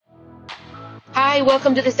Hi,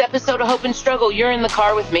 welcome to this episode of Hope and Struggle. You're in the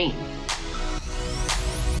car with me.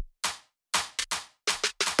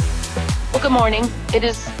 Well, good morning. It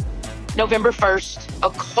is November 1st, a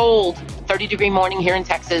cold 30-degree morning here in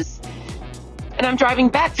Texas. And I'm driving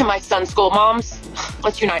back to my son's school. Moms,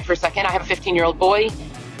 let's unite for a second. I have a 15-year-old boy.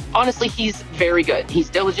 Honestly, he's very good. He's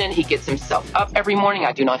diligent. He gets himself up every morning.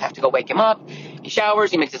 I do not have to go wake him up. He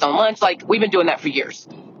showers. He makes his own lunch. We've been doing that for years.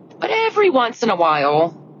 But every once in a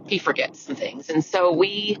while, he forgets some things. And so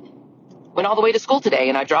we went all the way to school today,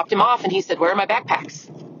 and I dropped him off, and he said, "Where are my backpacks?"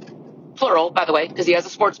 Plural, by the way, because he has a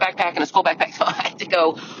sports backpack and a school backpack. So I had to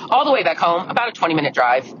go all the way back home, about a 20-minute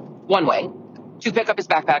drive, one way, to pick up his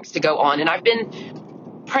backpacks to go on. And I've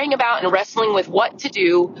been praying about and wrestling with what to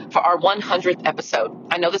do for our 100th episode.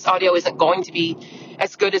 I know this audio isn't going to be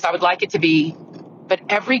as good as I would like it to be, but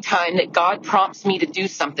every time that God prompts me to do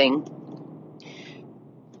something,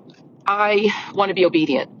 I want to be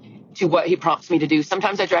obedient to what he prompts me to do.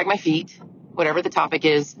 Sometimes I drag my feet, whatever the topic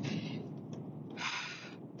is.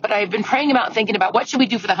 But I've been praying about, thinking about what should we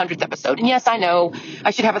do for the 100th episode. And yes, I know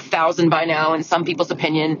I should have 1,000 by now in some people's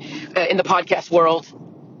opinion in the podcast world.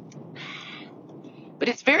 But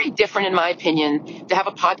it's very different, in my opinion, to have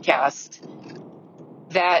a podcast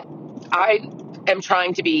that I am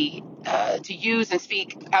trying to be, to use and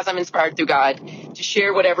speak as I'm inspired through God, to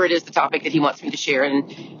share whatever it is, the topic that he wants me to share.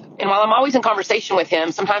 And while I'm always in conversation with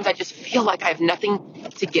him, sometimes I just feel like I have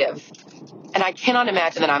nothing to give. And I cannot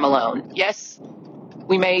imagine that I'm alone. Yes,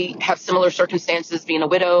 we may have similar circumstances, being a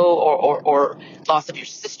widow or loss of your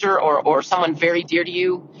sister or someone very dear to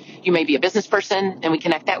you. You may be a business person, and we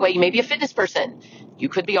connect that way. You may be a fitness person. You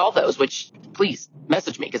could be all those, which please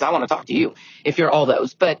message me because I want to talk to you if you're all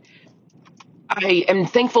those. But I am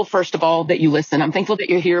thankful, first of all, that you listen. I'm thankful that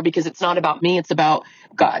you're here because it's not about me. It's about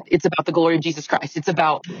God. It's about the glory of Jesus Christ. It's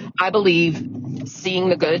about, I believe, seeing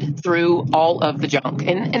the good through all of the junk.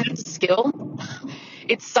 And it's a skill.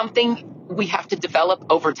 It's something we have to develop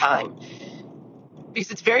over time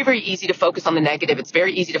because it's very, very easy to focus on the negative. It's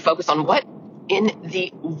very easy to focus on what in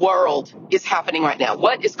the world is happening right now.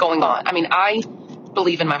 What is going on? I mean, I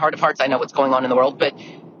believe in my heart of hearts, I know what's going on in the world, but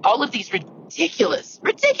all of these ridiculous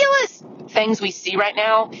things we see right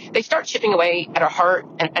now, they start chipping away at our heart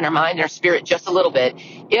and our mind and our spirit just a little bit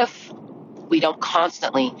if we don't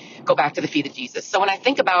constantly go back to the feet of Jesus. So when I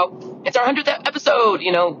think about, it's our 100th episode,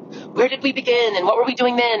 where did we begin and what were we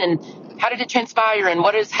doing then and how did it transpire and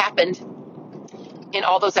what has happened in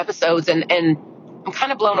all those episodes, and I'm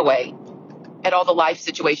kind of blown away at all the life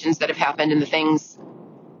situations that have happened and the things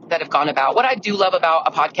that have gone about. What I do love about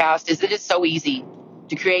a podcast is that it's so easy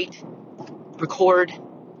to create, record,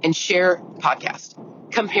 and share podcast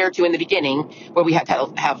compared to in the beginning where we had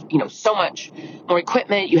to have, so much more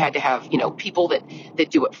equipment. You had to have, people that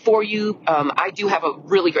do it for you. I do have a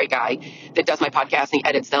really great guy that does my podcast, and he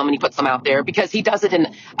edits them and he puts them out there because he does it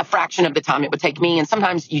in a fraction of the time it would take me. And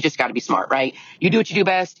sometimes you just got to be smart, right? You do what you do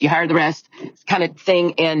best, you hire the rest kind of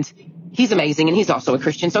thing. And he's amazing. And he's also a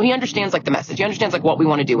Christian. So he understands the message. He understands what we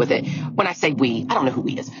want to do with it. When I say we, I don't know who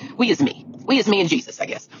we is. We is me. We is me and Jesus, I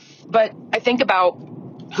guess. But I think about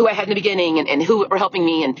who I had in the beginning and who were helping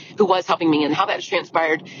me and who was helping me and how that has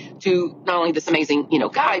transpired to not only this amazing,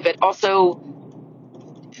 guy, but also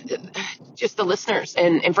just the listeners.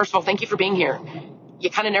 And first of all, thank you for being here. You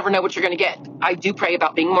kind of never know what you're going to get. I do pray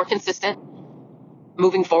about being more consistent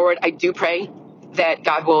moving forward. I do pray that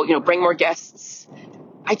God will, bring more guests.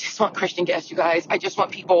 I just want Christian guests, you guys. I just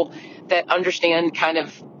want people that understand kind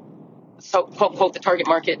of, so quote, the target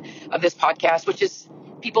market of this podcast, which is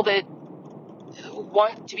people that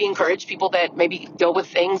want to be encouraged, people that maybe deal with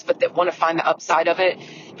things, but that want to find the upside of it,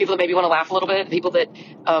 people that maybe want to laugh a little bit, people that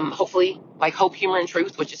hopefully like hope, humor, and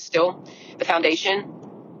truth, which is still the foundation.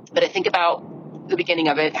 But I think about the beginning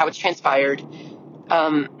of it, how it's transpired.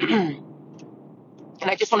 And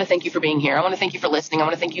I just want to thank you for being here. I want to thank you for listening. I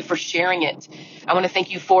want to thank you for sharing it. I want to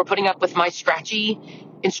thank you for putting up with my scratchy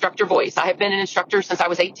instructor voice. I have been an instructor since I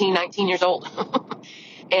was 18, 19 years old.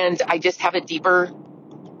 And I just have a deeper,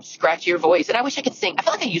 scratchier voice. And I wish I could sing. I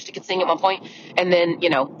feel like I used to could sing at one point. And then,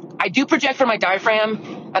 I do project from my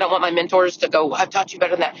diaphragm. I don't want my mentors to go, I've taught you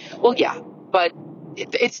better than that. Well, yeah, but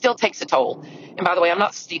it still takes a toll. And by the way, I'm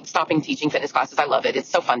not stopping teaching fitness classes. I love it. It's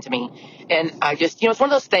so fun to me. And I just, it's one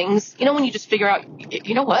of those things, when you just figure out,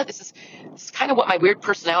 what, this is kind of what my weird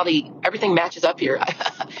personality, everything matches up here.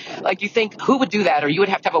 Like you think, who would do that? Or you would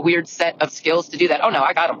have to have a weird set of skills to do that. Oh no,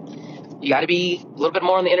 I got them. You got to be a little bit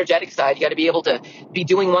more on the energetic side. You got to be able to be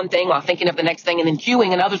doing one thing while thinking of the next thing and then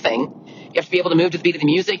cueing another thing. You have to be able to move to the beat of the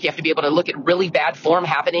music. You have to be able to look at really bad form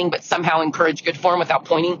happening, but somehow encourage good form without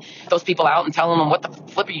pointing those people out and telling them, what the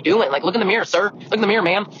flip are you doing? Like, look in the mirror, sir. Look in the mirror,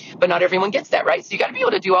 ma'am. But not everyone gets that, right? So you got to be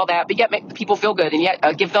able to do all that, but yet make people feel good and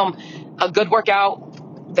yet give them a good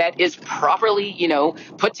workout that is properly,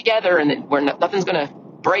 put together and where nothing's going to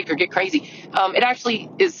break or get crazy. It actually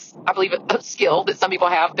is, I believe, a skill that some people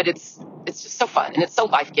have, but it's just so fun and it's so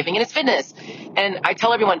life-giving and it's fitness. And I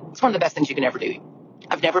tell everyone, it's one of the best things you can ever do.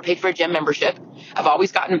 I've never paid for a gym membership. I've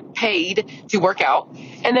always gotten paid to work out.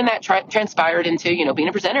 And then that transpired into, being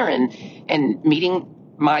a presenter and meeting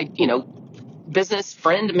my, business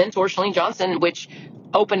friend, mentor, Shalene Johnson, which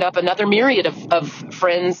opened up another myriad of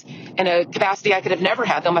friends in a capacity I could have never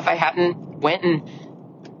had them if I hadn't went and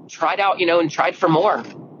tried out, and tried for more.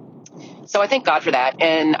 So I thank God for that.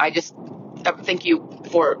 And I just thank you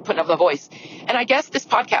for putting up the voice. And I guess this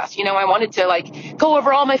podcast, I wanted to go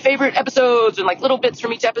over all my favorite episodes and little bits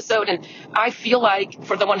from each episode. And I feel like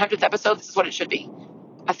for the 100th episode, this is what it should be.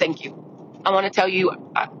 I thank you. I want to tell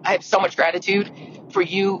you, I have so much gratitude for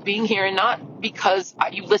you being here, and not because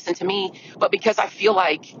you listen to me, but because I feel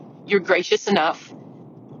like you're gracious enough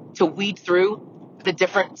to weed through the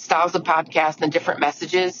different styles of podcasts and different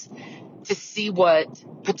messages to see what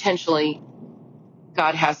potentially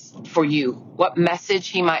God has for you, what message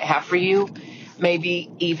he might have for you.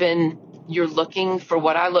 Maybe even you're looking for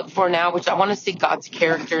what I look for now, which I want to see God's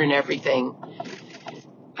character in everything.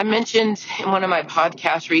 I mentioned in one of my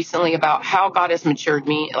podcasts recently about how God has matured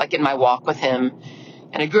me, in my walk with him.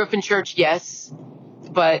 And I grew up in church, yes,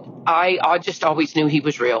 but I just always knew he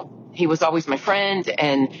was real. He was always my friend.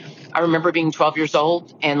 And I remember being 12 years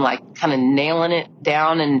old and kind of nailing it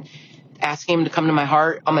down and asking him to come to my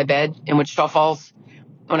heart on my bed in Wichita Falls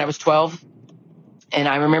when I was 12. And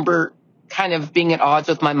I remember kind of being at odds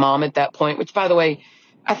with my mom at that point, which, by the way,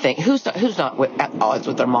 I think who's not at odds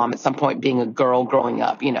with their mom at some point, being a girl growing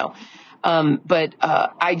up, but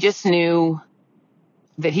I just knew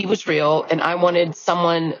that he was real, and I wanted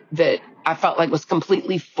someone that I felt like was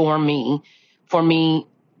completely for me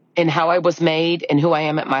and how I was made and who I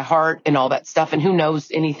am at my heart and all that stuff. And who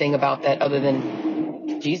knows anything about that other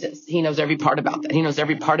than Jesus? He knows every part about that. He knows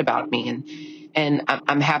every part about me. And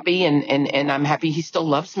I'm happy and I'm happy he still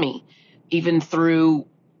loves me, even through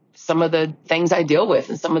some of the things I deal with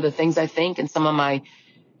and some of the things I think and some of my,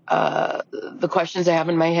 the questions I have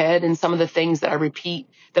in my head and some of the things that I repeat,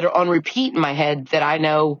 that are on repeat in my head, that I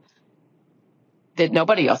know that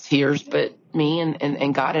nobody else hears but me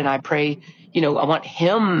and God. And I pray, I want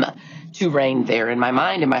him to reign there in my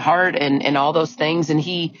mind and my heart and all those things. And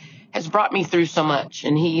he has brought me through so much,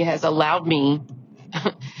 and he has allowed me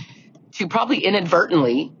to probably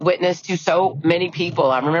inadvertently witness to so many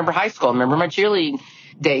people. I remember high school. I remember my cheerleading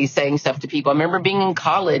days saying stuff to people. I remember being in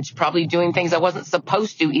college, probably doing things I wasn't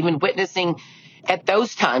supposed to, even witnessing at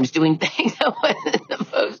those times, doing things I wasn't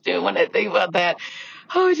supposed to. When I think about that,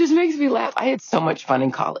 it just makes me laugh. I had so much fun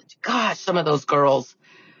in college. Gosh, some of those girls.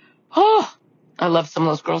 I love some of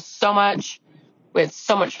those girls so much. We had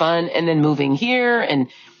so much fun. And then moving here and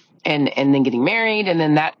then getting married, and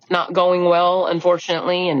then that not going well,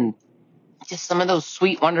 unfortunately. And just some of those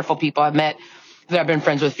sweet, wonderful people I've met that I've been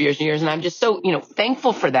friends with for years and years. And I'm just so,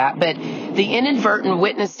 thankful for that. But the inadvertent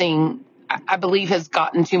witnessing, I believe, has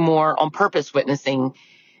gotten to more on purpose witnessing.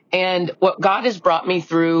 And what God has brought me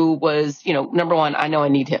through was, number one, I know I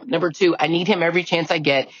need him. Number two, I need him every chance I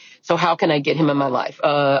get. So how can I get him in my life?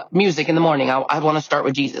 Music in the morning. I want to start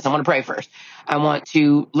with Jesus. I want to pray first. I want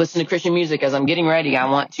to listen to Christian music as I'm getting ready. I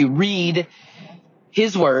want to read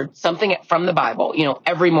his word, something from the Bible,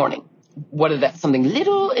 every morning. Whether that's something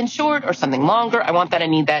little and short or something longer, I want that. I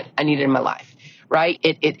need that. I need it in my life, right?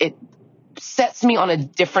 It sets me on a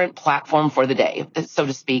different platform for the day, so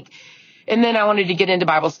to speak. And then I wanted to get into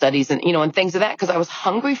Bible studies and, and things of that, because I was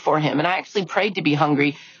hungry for him. And I actually prayed to be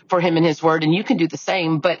hungry for him and his word. And you can do the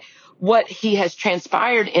same. But what he has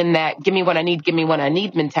transpired in that give me what I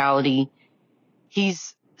need mentality,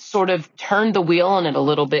 he's sort of turned the wheel on it a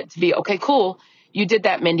little bit to be, okay, cool. You did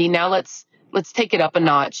that, Mindy. Now let's take it up a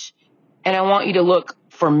notch. And I want you to look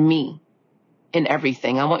for me in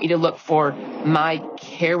everything. I want you to look for my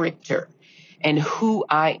character and who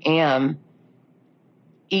I am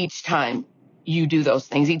each time you do those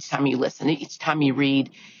things, each time you listen, each time you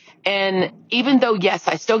read. And even though, yes,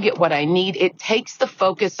 I still get what I need, it takes the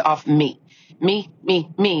focus off me,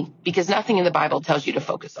 because nothing in the Bible tells you to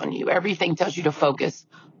focus on you. Everything tells you to focus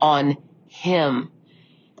on him.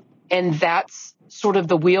 And that's sort of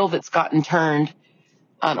the wheel that's gotten turned,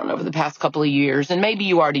 I don't know, over the past couple of years. And maybe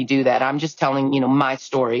you already do that. I'm just telling, my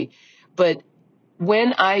story. But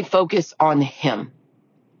when I focus on him,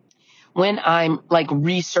 when I'm like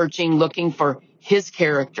researching, looking for his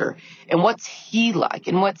character and what's he like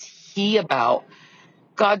and what's he about,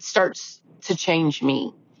 God starts to change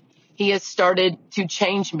me. He has started to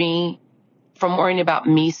change me from worrying about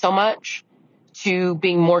me so much to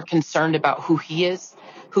being more concerned about who he is,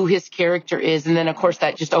 who his character is. And then, of course,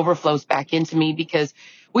 that just overflows back into me because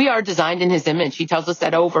we are designed in his image. He tells us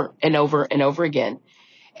that over and over and over again.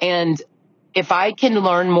 And if I can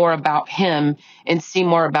learn more about him and see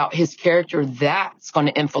more about his character, that's going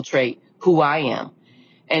to infiltrate who I am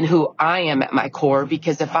and who I am at my core.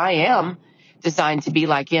 Because if I am designed to be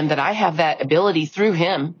like him, that I have that ability through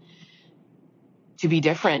him to be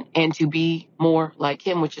different and to be more like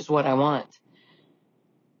him, which is what I want.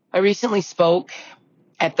 I recently spoke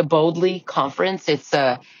at the Boldly conference. It's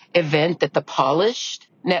a event that the Polished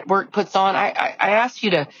Network puts on. I asked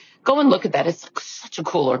you to go and look at that. It's such a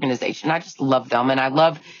cool organization. I just love them, and I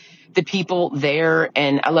love the people there,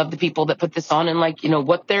 and I love the people that put this on, and like,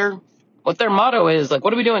 what their motto is. Like,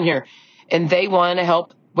 what are we doing here? And they want to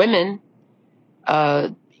help women,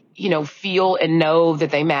 feel and know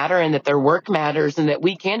that they matter and that their work matters and that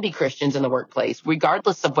we can be Christians in the workplace,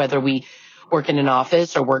 regardless of whether we work in an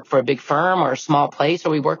office or work for a big firm or a small place, or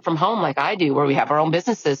we work from home like I do, where we have our own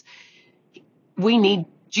businesses.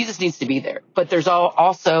 Jesus needs to be there, but there's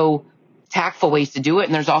also tactful ways to do it.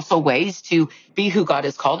 And there's also ways to be who God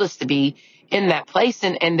has called us to be in that place,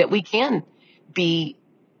 and that we can be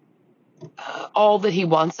all that he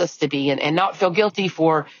wants us to be, and not feel guilty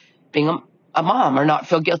for being a mom or not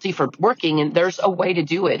feel guilty for working. And there's a way to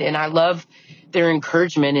do it. And I love their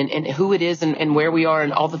encouragement and who it is and where we are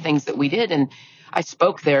and all the things that we did. And I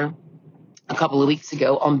spoke there a couple of weeks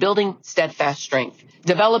ago on building steadfast strength,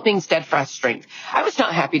 developing steadfast strength. I was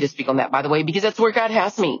not happy to speak on that, by the way, because that's where God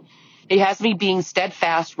has me. He has me being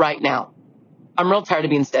steadfast right now. I'm real tired of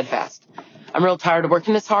being steadfast. I'm real tired of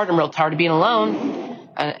working this hard. I'm real tired of being alone.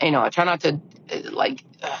 I try not to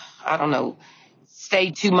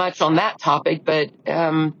stay too much on that topic, but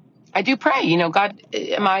I do pray, God,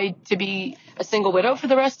 am I to be a single widow for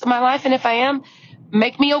the rest of my life? And if I am,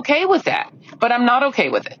 make me okay with that. But I'm not okay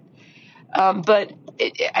with it. But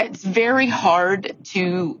it's very hard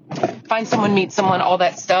to find someone, meet someone, all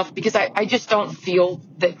that stuff, because I just don't feel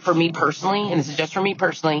that for me personally, and this is just for me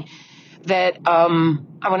personally, that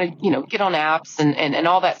I want to, get on apps and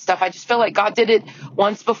all that stuff. I just feel like God did it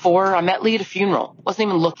once before. I met Lee at a funeral, wasn't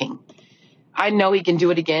even looking. I know he can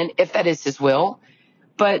do it again if that is his will.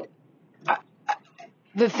 But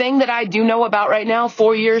the thing that I do know about right now,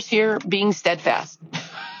 4 years here, being steadfast.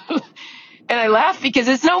 And I laugh because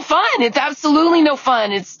it's no fun. It's absolutely no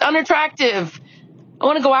fun. It's unattractive. I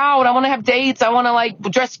want to go out. I want to have dates. I want to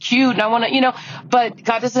dress cute. And I want to, but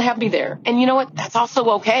God doesn't have me there. And you know what? That's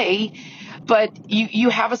also okay. But you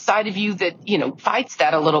have a side of you that, fights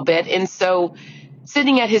that a little bit. And so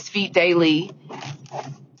sitting at his feet daily,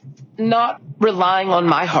 not relying on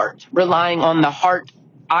my heart, relying on the heart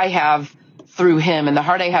I have through him and the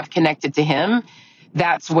heart I have connected to him,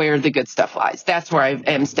 that's where the good stuff lies. That's where I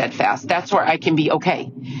am steadfast. That's where I can be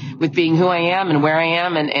okay with being who I am and where I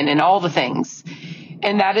am and all the things.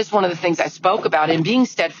 And that is one of the things I spoke about. In being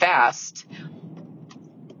steadfast,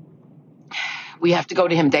 we have to go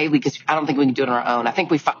to him daily because I don't think we can do it on our own. I think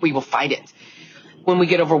we will fight it. When we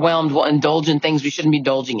get overwhelmed, we'll indulge in things we shouldn't be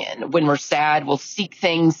indulging in. When we're sad, we'll seek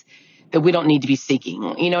things that we don't need to be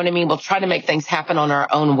seeking. You know what I mean? We'll try to make things happen on our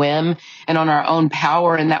own whim and on our own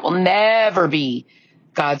power, and that will never be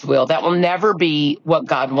God's will. That will never be what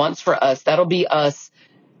God wants for us. That'll be us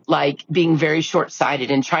being very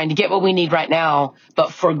short-sighted and trying to get what we need right now,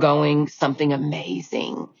 but foregoing something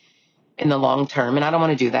amazing in the long term. And I don't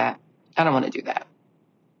want to do that. I don't want to do that.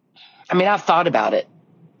 I mean, I've thought about it.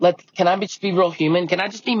 Can I just be real human? Can I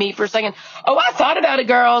just be me for a second? Oh, I thought about it,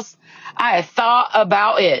 girls. I thought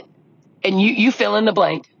about it. And you fill in the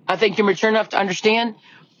blank. I think you're mature enough to understand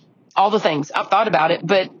all the things. I've thought about it,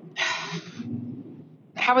 but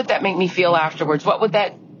how would that make me feel afterwards? What would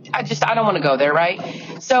that, I don't want to go there,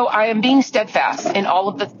 right? So I am being steadfast in all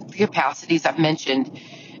of the capacities I've mentioned.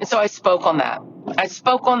 And so I spoke on that. I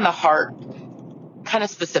spoke on the heart kind of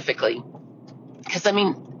specifically. Because,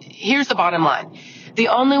 here's the bottom line. The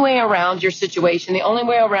only way around your situation, the only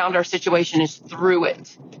way around our situation is through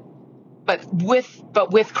it. But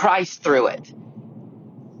with Christ through it.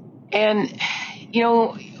 And,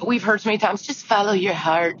 we've heard so many times, just follow your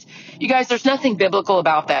heart. You guys, there's nothing biblical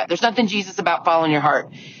about that. There's nothing Jesus about following your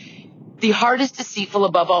heart. The heart is deceitful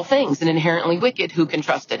above all things and inherently wicked. Who can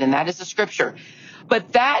trust it? And that is the scripture.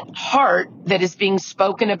 But that heart that is being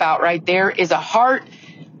spoken about right there is a heart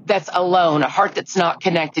that's alone, a heart that's not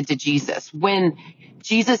connected to Jesus. When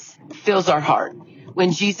Jesus fills our heart,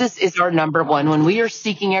 when Jesus is our number one, when we are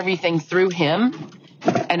seeking everything through him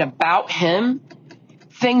and about him,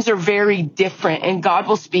 things are very different, and God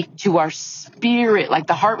will speak to our spirit, like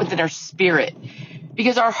the heart within our spirit,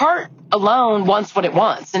 because our heart alone wants what it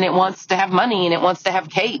wants, and it wants to have money, and it wants to have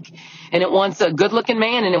cake, and it wants a good looking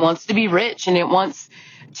man, and it wants to be rich, and it wants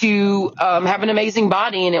to have an amazing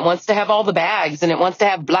body, and it wants to have all the bags, and it wants to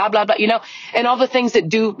have blah, blah, blah, and all the things that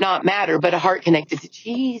do not matter. But a heart connected to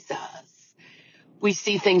Jesus, we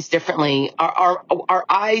see things differently. Our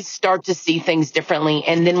eyes start to see things differently,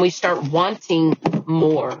 and then we start wanting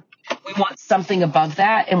more. We want something above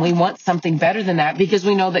that, and we want something better than that, because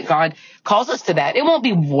we know that God calls us to that. It won't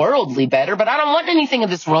be worldly better, but I don't want anything of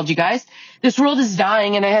this world, you guys. This world is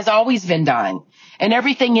dying, and it has always been dying, and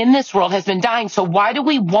everything in this world has been dying. So why do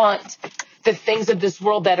we want the things of this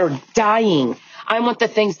world that are dying? I want the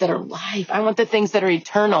things that are life. I want the things that are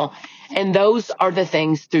eternal, and those are the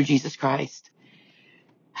things through Jesus Christ.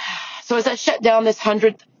 So as I shut down this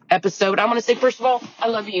 100th episode, I want to say, first of all, I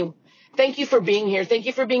love you. Thank you for being here. Thank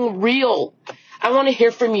you for being real. I want to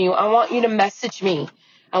hear from you. I want you to message me.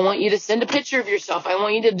 I want you to send a picture of yourself. I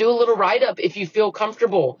want you to do a little write-up if you feel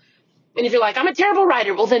comfortable. And if you're like, I'm a terrible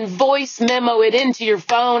writer, well, then voice memo it into your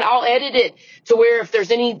phone. I'll edit it to where if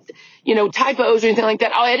there's any, typos or anything like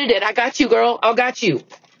that, I'll edit it. I got you, girl. I got you.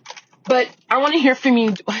 But I want to hear from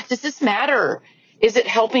you. Does this matter? Is it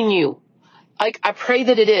helping you? I pray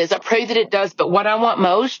that it is. I pray that it does. But what I want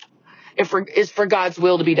most is for God's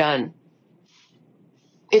will to be done.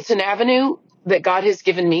 It's an avenue that God has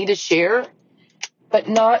given me to share, but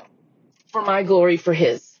not for my glory, for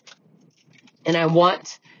his. And I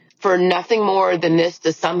want for nothing more than this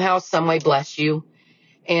to somehow, some way bless you.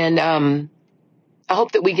 And I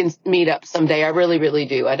hope that we can meet up someday. I really, really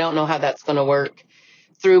do. I don't know how that's going to work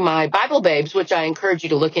through my Bible Babes, which I encourage you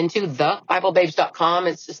to look into, thebiblebabes.com.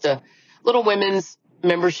 It's just a little women's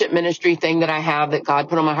membership ministry thing that I have that God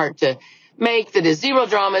put on my heart to make, that is zero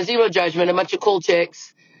drama, zero judgment, a bunch of cool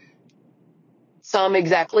chicks. Some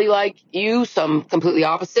exactly like you, some completely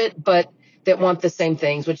opposite, but that want the same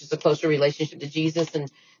things, which is a closer relationship to Jesus,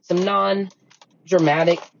 and some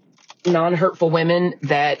non-dramatic, non-hurtful women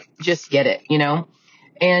that just get it,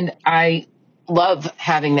 And I love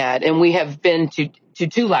having that. And we have been to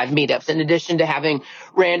 2 live meetups in addition to having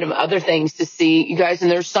random other things to see, you guys. And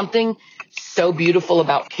there's something so beautiful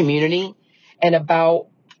about community and about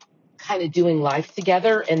kind of doing life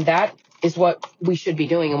together. And that is what we should be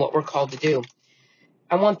doing and what we're called to do.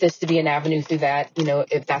 I want this to be an avenue through that,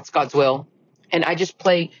 if that's God's will. And I just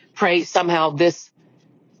pray somehow this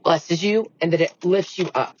blesses you and that it lifts you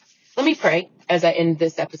up. Let me pray as I end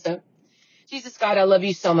this episode. Jesus, God, I love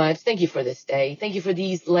you so much. Thank you for this day. Thank you for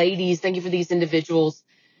these ladies. Thank you for these individuals.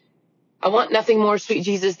 I want nothing more, sweet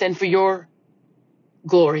Jesus, than for your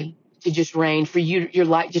glory to just reign, for your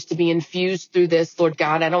light just to be infused through this, Lord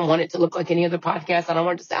God. I don't want it to look like any other podcast. I don't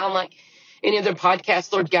want it to sound like any other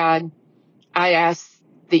podcast, Lord God. I ask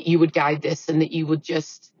that you would guide this and that you would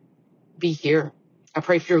just be here. I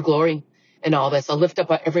pray for your glory in all this. I'll lift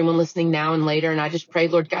up everyone listening now and later. And I just pray,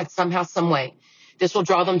 Lord God, somehow, some way, this will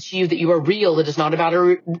draw them to you, that you are real. It is not about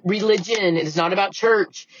a religion. It is not about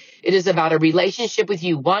church. It is about a relationship with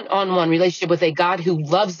you, one-on-one relationship with a God who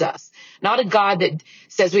loves us, not a God that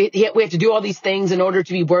says we have to do all these things in order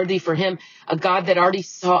to be worthy for him, a God that already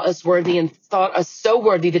saw us worthy and thought us so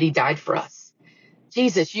worthy that he died for us.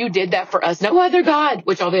 Jesus, you did that for us. No other God,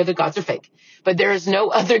 which all the other gods are fake, but there is no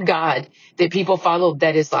other God that people follow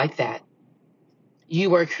that is like that.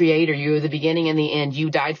 You are creator. You are the beginning and the end. You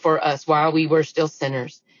died for us while we were still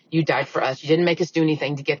sinners. You died for us. You didn't make us do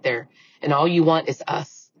anything to get there. And all you want is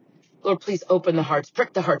us. Lord, please open the hearts,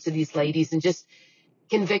 prick the hearts of these ladies and just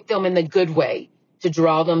convict them in the good way to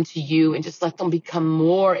draw them to you and just let them become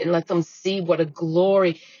more and let them see what a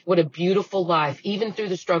glory, what a beautiful life, even through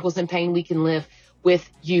the struggles and pain we can live with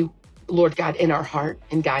you, Lord God, in our heart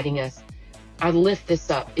and guiding us. I lift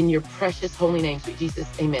this up in your precious holy name, sweet Jesus.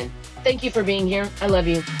 Amen. Thank you for being here. I love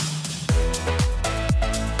you.